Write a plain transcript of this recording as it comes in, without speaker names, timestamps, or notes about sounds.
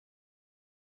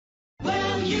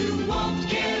you won't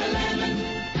get a lemon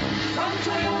from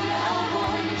Toyota of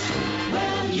Orange.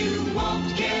 Well, you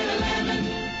won't get a lemon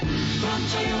from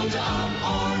Toyota of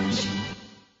Orange.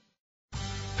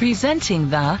 Presenting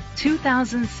the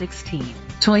 2016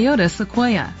 Toyota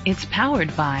Sequoia. It's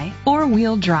powered by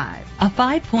four-wheel drive, a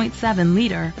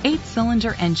 5.7-liter,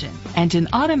 8-cylinder engine, and an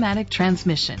automatic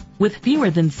transmission. With fewer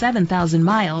than 7,000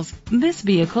 miles, this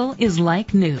vehicle is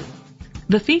like new.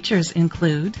 The features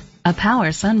include a power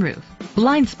sunroof,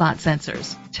 blind spot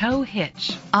sensors, tow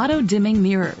hitch, auto-dimming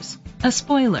mirrors, a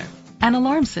spoiler, an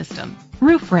alarm system,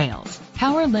 roof rails,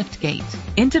 power liftgate,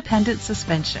 independent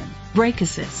suspension, brake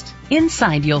assist.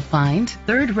 Inside you'll find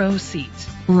third-row seats,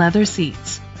 leather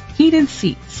seats, heated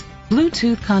seats,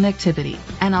 Bluetooth connectivity,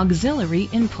 and auxiliary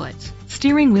input,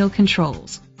 steering wheel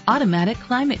controls, automatic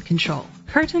climate control,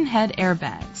 curtain head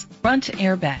airbags, front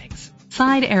airbags,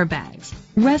 side airbags.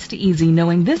 Rest easy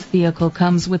knowing this vehicle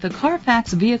comes with a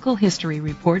Carfax Vehicle History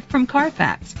Report from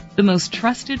Carfax, the most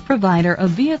trusted provider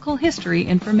of vehicle history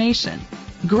information.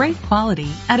 Great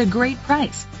quality at a great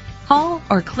price. Call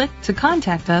or click to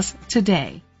contact us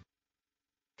today.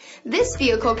 This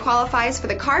vehicle qualifies for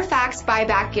the Carfax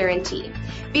buyback guarantee.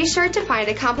 Be sure to find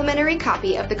a complimentary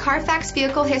copy of the Carfax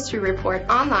Vehicle History Report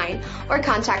online or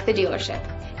contact the dealership.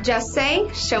 Just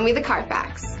say, "Show me the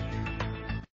Carfax."